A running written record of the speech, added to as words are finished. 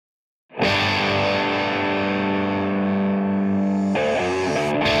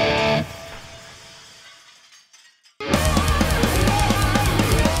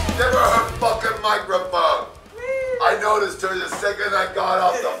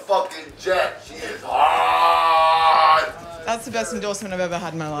fucking jet. She is hot. That's the best endorsement I've ever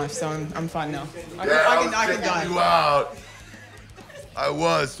had in my life, so I'm fine now. I can die. You out. I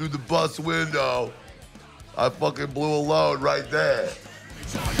was through the bus window. I fucking blew a load right there.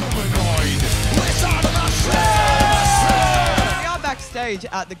 We are backstage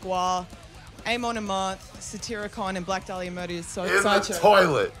at the Gwar. Amon Amarth, Satyricon, and Dahlia Murder is so excited. In the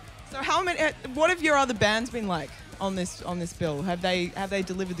toilet. So what have your other bands been like on this bill? Have they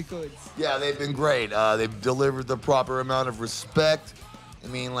delivered the goods? Yeah, they've been great. They've delivered the proper amount of respect. I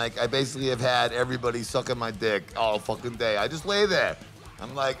mean, like, I basically have had everybody sucking my dick all fucking day. I just lay there.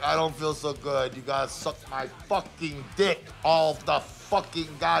 I'm like, I don't feel so good. You guys suck my fucking dick all the fucking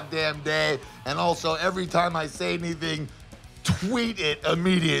goddamn day. And also, every time I say anything, tweet it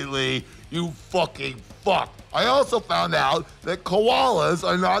immediately. You fucking fuck. I also found out that koalas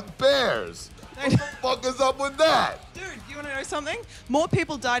are not bears. What the fuck is up with that? Dude, you want to know something? More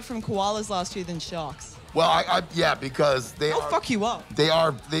people died from koalas last year than sharks. Well, yeah, because they'll fuck you up.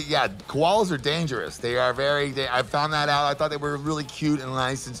 Yeah, koalas are dangerous. They are I found that out. I thought they were really cute and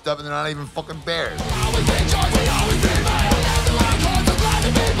nice and stuff, and they're not even fucking bears.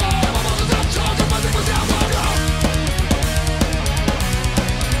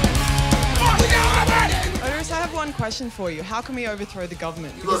 Oderus, I have one question for you. How can we overthrow the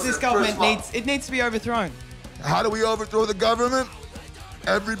government? Because this government needs to be overthrown. How do we overthrow the government?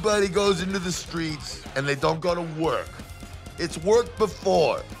 Everybody goes into the streets and they don't go to work. It's worked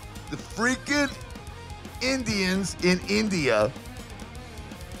before. The freaking Indians in India,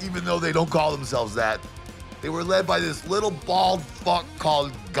 even though they don't call themselves that, they were led by this little bald fuck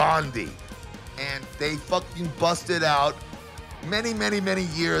called Gandhi. And they fucking busted out many, many, many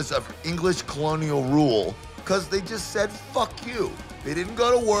years of English colonial rule because they just said, fuck you. They didn't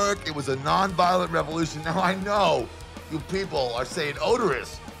go to work. It was a non-violent revolution. Now I know you people are saying,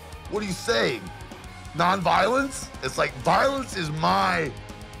 Oderus, what are you saying? Non-violence? It's like violence is I'm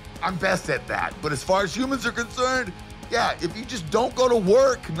best at that. But as far as humans are concerned, yeah, if you just don't go to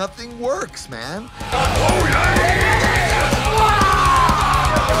work, nothing works, man.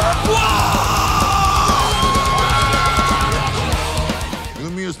 You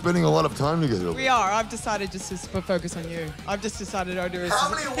and me are spending a lot of time together. We are. I've decided just to focus on you. I've just decided Oderus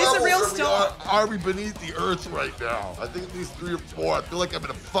He's a real star. Are we beneath the earth right now? I think at least 3 or 4. I feel like I'm in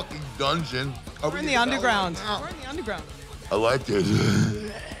a fucking dungeon. We're in the underground. We're in the underground. I like it.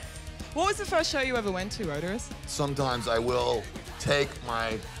 What was the first show you ever went to, Oderus? Sometimes I will take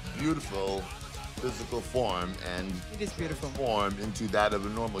my beautiful physical form and it is beautiful. Form into that of a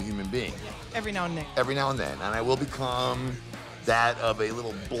normal human being. Yeah. Every now and then. Every now and then. And I will become that of a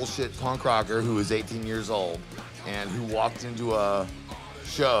little bullshit punk rocker who is 18 years old and who walked into a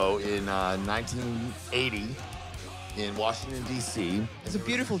show in 1980 in Washington, D.C. It's a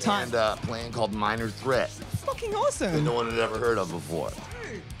beautiful time. And playing called Minor Threat. Fucking awesome. That no one had ever heard of before.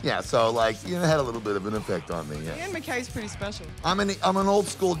 Yeah, so like, it had a little bit of an effect on me. Yeah. Ian MacKay's pretty special. I'm an old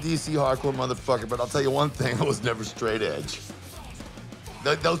school DC hardcore motherfucker, but I'll tell you one thing, I was never straight edge.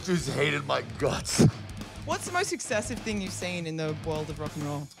 Those dudes hated my guts. What's the most excessive thing you've seen in the world of rock and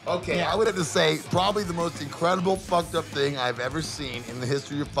roll? Okay, yeah. I would have to say probably the most incredible fucked up thing I've ever seen in the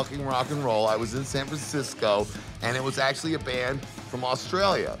history of fucking rock and roll. I was in San Francisco, and it was actually a band from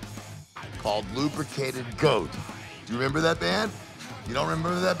Australia called Lubricated Goat. Do you remember that band? You don't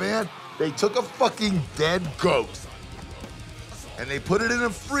remember that band? They took a fucking dead goat and they put it in a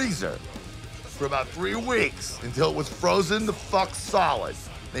freezer for about 3 weeks until it was frozen the fuck solid.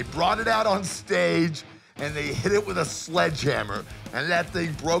 They brought it out on stage and they hit it with a sledgehammer and that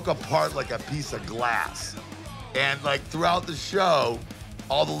thing broke apart like a piece of glass. And like throughout the show,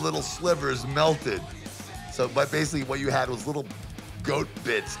 all the little slivers melted. So, but basically what you had was little goat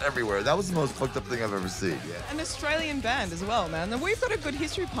bits everywhere. That was the most fucked up thing I've ever seen, yeah. An Australian band as well, man. And we've got a good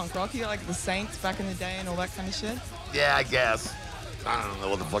history of punk rock. You got like the Saints back in the day and all that kind of shit. Yeah, I guess. I don't know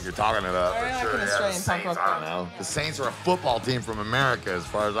what the fuck you're talking about. I like an Australian punk rock. I don't know. The Saints are a football team from America as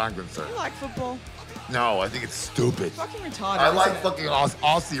far as I'm concerned. You like football? No, I think it's stupid. It's fucking retarded. I like fucking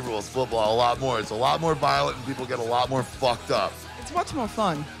Aussie rules football a lot more. It's a lot more violent and people get a lot more fucked up. It's much more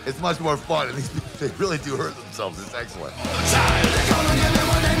fun. It's much more fun, and these people, they really do hurt themselves. It's excellent.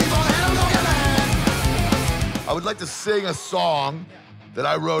 I would like to sing a song that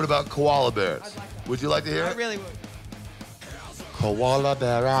I wrote about koala bears. Would you like to hear it? I really would. Koala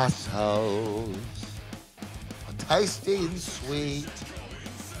bear assholes are tasty and sweet.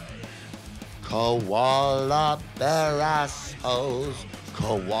 Koala bear assholes,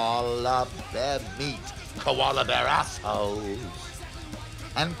 koala bear meat, koala bear assholes.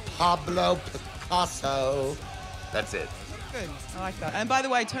 And Pablo Picasso. That's it. Good. I like that. And by the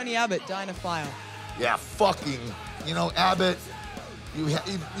way, Tony Abbott, dying of fire. Yeah, fucking, you know, Abbott, you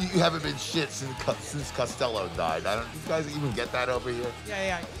haven't been shit since Costello died. You guys even get that over here?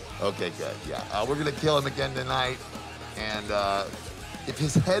 Yeah. Okay, good, yeah. We're gonna kill him again tonight, and if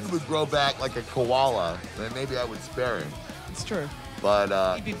his head would grow back like a koala, then maybe I would spare him. It's true.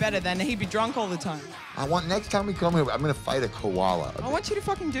 But he'd be better then. He'd be drunk all the time. Next time we come here, I'm gonna fight a koala. I want you to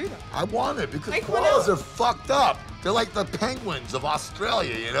fucking do that. I want it because Make one koalas out. are fucked up. They're like the penguins of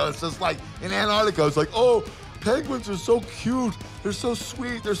Australia, you know? It's just like in Antarctica, it's like, oh, penguins are so cute. They're so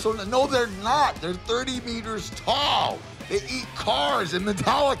sweet. They're so... No, they're not. They're 30 meters tall. They eat cars, and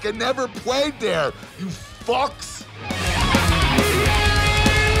Metallica never played there, you fucks.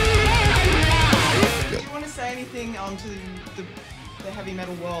 Do you want to say anything to the heavy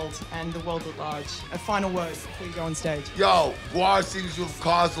metal world and the world at large? A final word before you go on stage. Yo, Gwar seems to have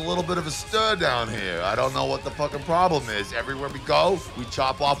caused a little bit of a stir down here. I don't know what the fucking problem is. Everywhere we go, we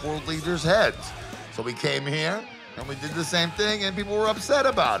chop off world leaders' heads. So we came here, and we did the same thing, and people were upset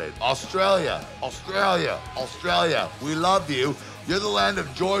about it. Australia, we love you. You're the land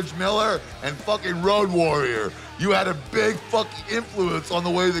of George Miller and fucking Road Warrior. You had a big fucking influence on the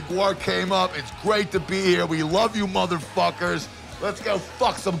way the Gwar came up. It's great to be here. We love you, motherfuckers. Let's go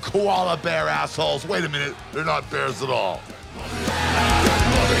fuck some koala bear assholes. Wait a minute, they're not bears at all.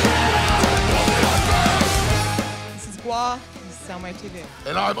 This is Gwar. This is Soundwave TV.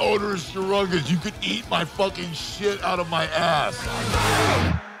 And I'm Oderus Urungus. You could eat my fucking shit out of my ass.